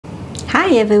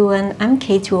Hi everyone, I'm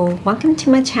Kate Wu. Welcome to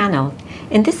my channel.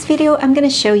 In this video, I'm going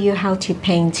to show you how to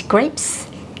paint grapes.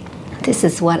 This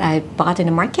is what I bought in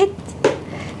the market.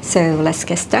 So let's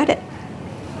get started.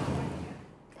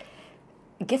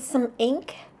 Get some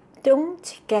ink.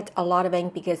 Don't get a lot of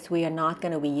ink because we are not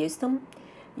going to reuse them.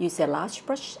 Use a large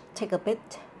brush, take a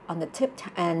bit on the tip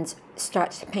and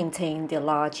start painting the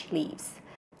large leaves.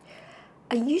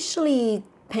 I usually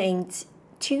paint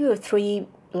 2 or 3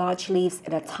 large leaves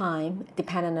at a time,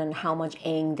 depending on how much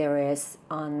ink there is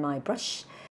on my brush.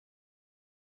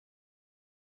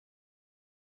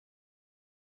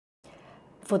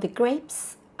 For the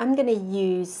grapes, I'm going to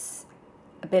use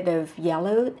a bit of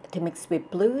yellow to mix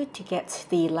with blue to get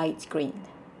the light green.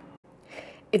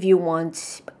 If you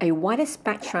want a wider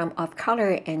spectrum of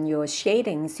color in your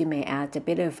shadings, you may add a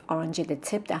bit of orange at the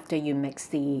tip after you mix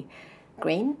the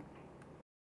green.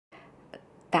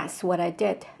 That's what I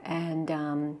did, and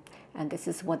this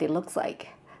is what it looks like.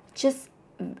 Just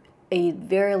a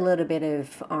very little bit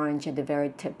of orange at the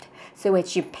very tip. So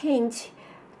as you paint,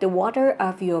 the water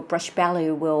of your brush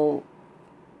belly will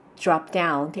drop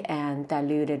down and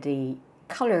dilute the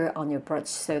color on your brush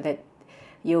so that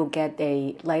you'll get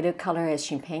a lighter color as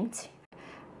you paint.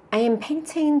 I am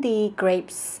painting the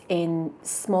grapes in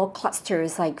small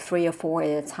clusters, like 3 or 4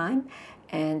 at a time,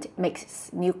 and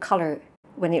makes new color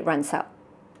when it runs out.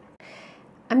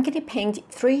 I'm going to paint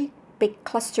 3 big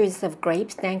clusters of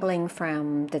grapes dangling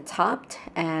from the top,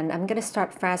 and I'm going to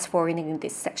start fast forwarding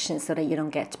this section so that you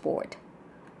don't get bored.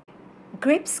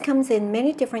 Grapes comes in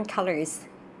many different colors: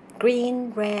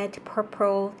 green, red,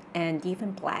 purple, and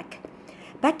even black.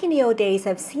 Back in the old days,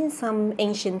 I've seen some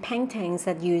ancient paintings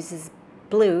that uses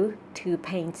blue to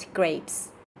paint grapes.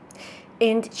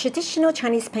 In traditional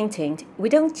Chinese painting, we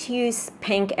don't use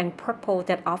pink and purple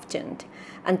that often,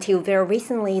 until very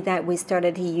recently that we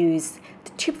started to use the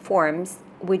tube forms,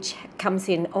 which comes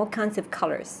in all kinds of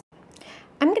colors.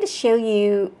 I'm going to show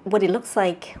you what it looks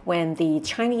like when the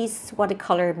Chinese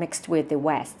watercolor mixed with the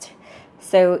West.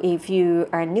 So if you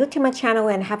are new to my channel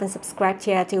and haven't subscribed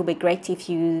yet, it would be great if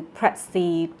you press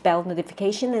the bell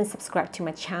notification and subscribe to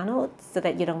my channel so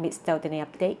that you don't miss out any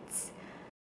updates.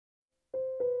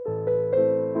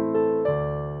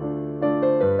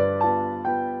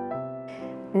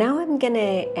 Now I'm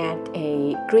gonna add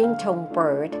a green tone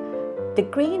bird. The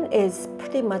green is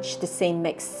pretty much the same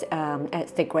mix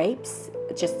as the grapes,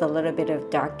 just a little bit of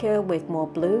darker with more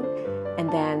blue,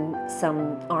 and then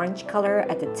some orange color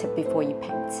at the tip before you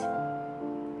paint.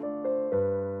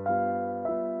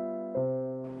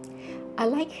 I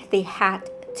like the hat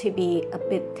to be a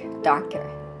bit darker.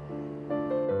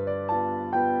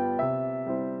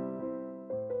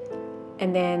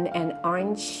 And then an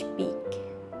orange beak.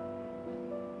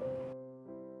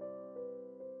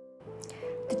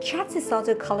 The chest is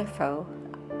also colorful.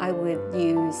 I would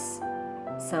use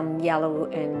some yellow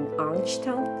and orange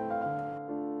tone.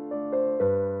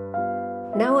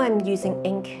 Now I'm using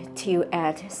ink to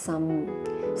add some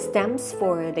stems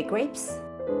for the grapes.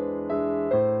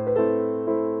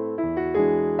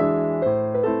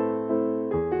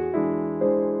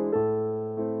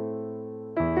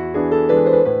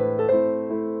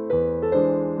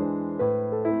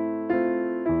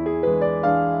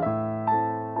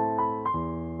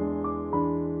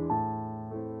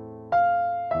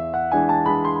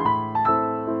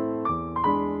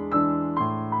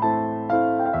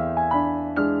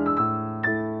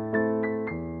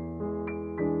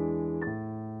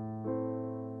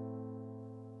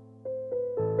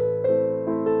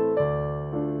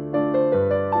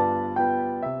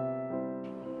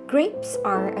 Grapes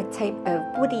are a type of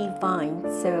woody vine,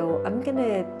 so I'm going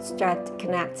to start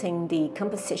connecting the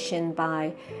composition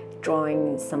by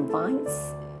drawing some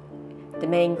vines, the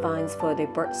main vines for the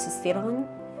birds to sit on.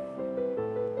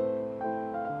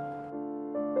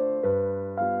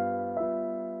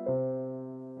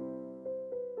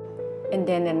 And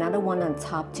then another one on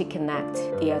top to connect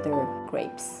the other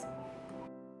grapes.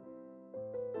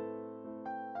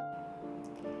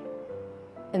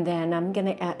 And then I'm going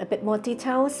to add a bit more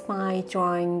details by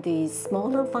drawing the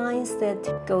smaller vines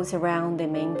that goes around the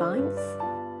main vines.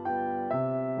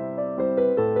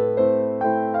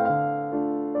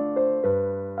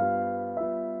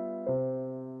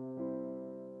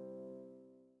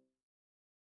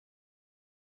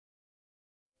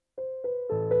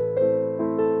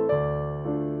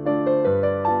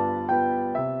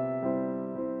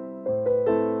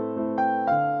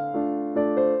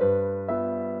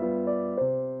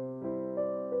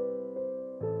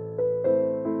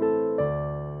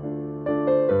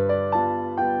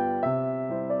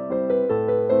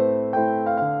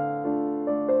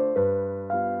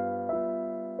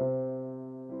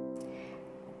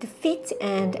 Feet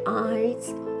and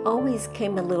eyes always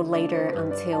came a little later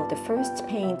until the first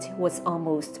paint was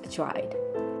almost dried.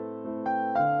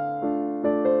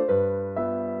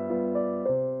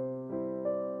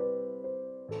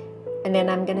 And then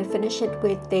I'm gonna finish it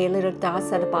with the little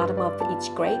dots at the bottom of each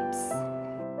grapes.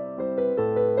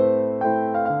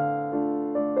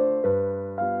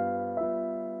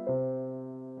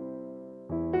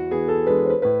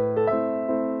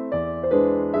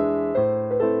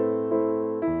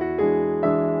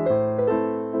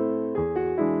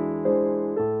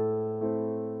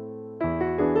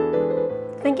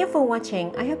 Thank you for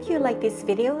watching. I hope you like this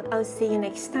video. I'll see you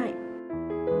next time.